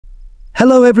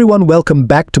Hello everyone, welcome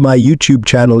back to my YouTube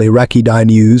channel Iraqi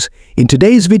News. In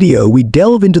today's video, we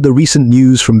delve into the recent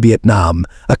news from Vietnam,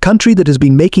 a country that has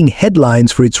been making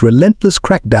headlines for its relentless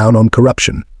crackdown on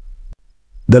corruption.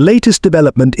 The latest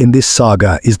development in this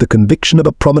saga is the conviction of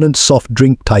a prominent soft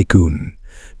drink tycoon,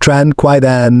 Tran Quai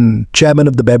Than, chairman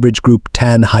of the beverage group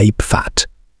Tan Hype Phat.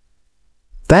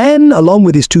 Than, along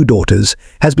with his two daughters,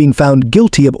 has been found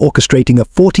guilty of orchestrating a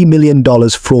 $40 million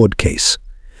fraud case.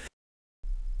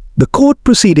 The court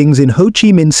proceedings in Ho Chi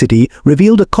Minh City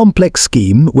revealed a complex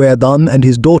scheme where Than and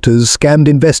his daughters scammed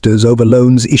investors over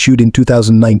loans issued in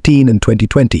 2019 and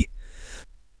 2020.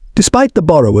 Despite the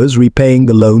borrowers repaying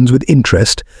the loans with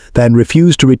interest, Than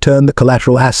refused to return the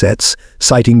collateral assets,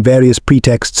 citing various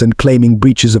pretexts and claiming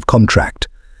breaches of contract.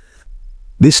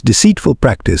 This deceitful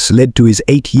practice led to his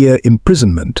 8-year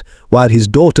imprisonment, while his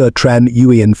daughter Tran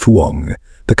Nguyen Phuong,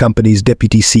 the company's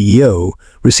deputy CEO,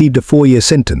 received a 4-year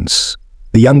sentence.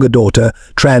 The younger daughter,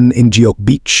 Tran Nguyen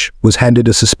Beach, was handed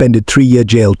a suspended 3-year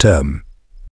jail term.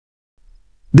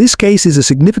 This case is a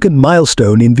significant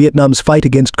milestone in Vietnam's fight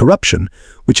against corruption,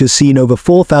 which has seen over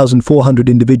 4,400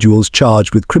 individuals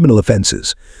charged with criminal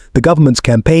offenses. The government's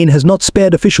campaign has not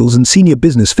spared officials and senior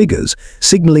business figures,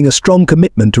 signaling a strong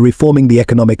commitment to reforming the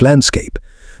economic landscape.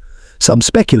 Some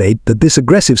speculate that this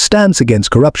aggressive stance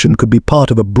against corruption could be part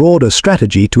of a broader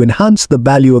strategy to enhance the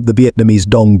value of the Vietnamese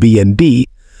dong VND,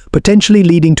 potentially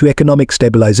leading to economic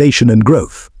stabilization and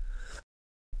growth.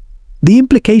 The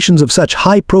implications of such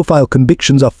high-profile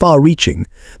convictions are far-reaching.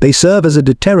 They serve as a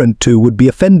deterrent to would-be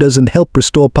offenders and help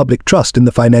restore public trust in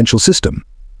the financial system.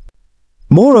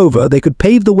 Moreover, they could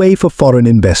pave the way for foreign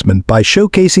investment by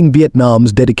showcasing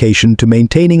Vietnam's dedication to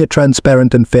maintaining a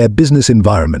transparent and fair business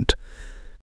environment.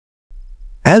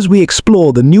 As we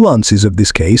explore the nuances of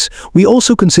this case, we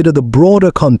also consider the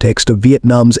broader context of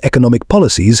Vietnam's economic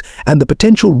policies and the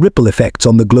potential ripple effects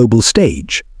on the global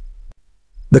stage.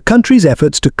 The country's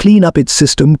efforts to clean up its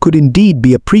system could indeed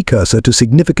be a precursor to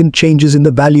significant changes in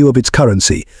the value of its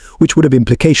currency, which would have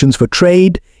implications for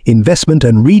trade, investment,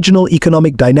 and regional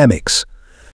economic dynamics.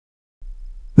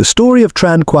 The story of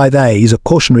Tran Quai Than is a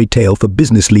cautionary tale for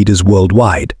business leaders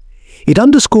worldwide. It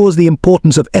underscores the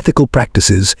importance of ethical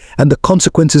practices and the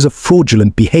consequences of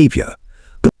fraudulent behavior.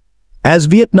 As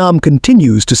Vietnam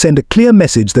continues to send a clear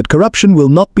message that corruption will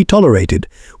not be tolerated,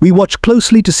 we watch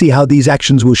closely to see how these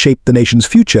actions will shape the nation's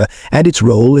future and its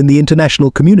role in the international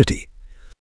community.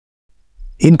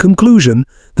 In conclusion,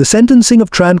 the sentencing of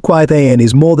Tran Quai Than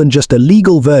is more than just a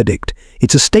legal verdict,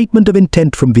 it's a statement of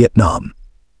intent from Vietnam.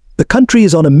 The country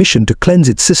is on a mission to cleanse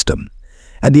its system,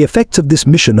 and the effects of this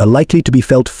mission are likely to be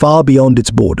felt far beyond its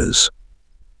borders.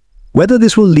 Whether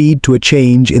this will lead to a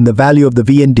change in the value of the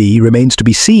VND remains to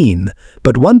be seen,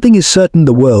 but one thing is certain: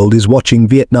 the world is watching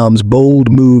Vietnam's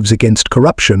bold moves against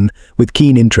corruption with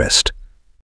keen interest.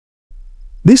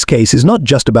 This case is not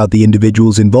just about the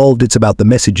individuals involved, it's about the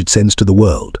message it sends to the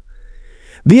world.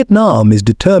 Vietnam is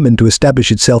determined to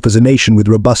establish itself as a nation with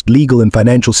robust legal and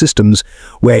financial systems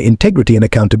where integrity and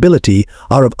accountability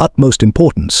are of utmost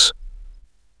importance.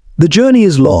 The journey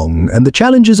is long and the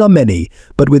challenges are many,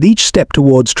 but with each step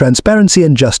towards transparency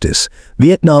and justice,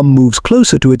 Vietnam moves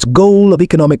closer to its goal of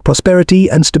economic prosperity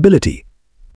and stability.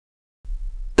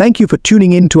 Thank you for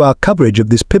tuning in to our coverage of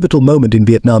this pivotal moment in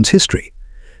Vietnam's history.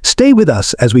 Stay with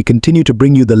us as we continue to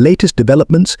bring you the latest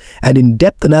developments and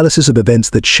in-depth analysis of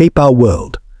events that shape our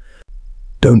world.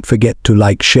 Don't forget to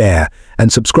like, share,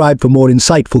 and subscribe for more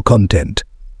insightful content.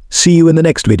 See you in the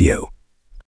next video.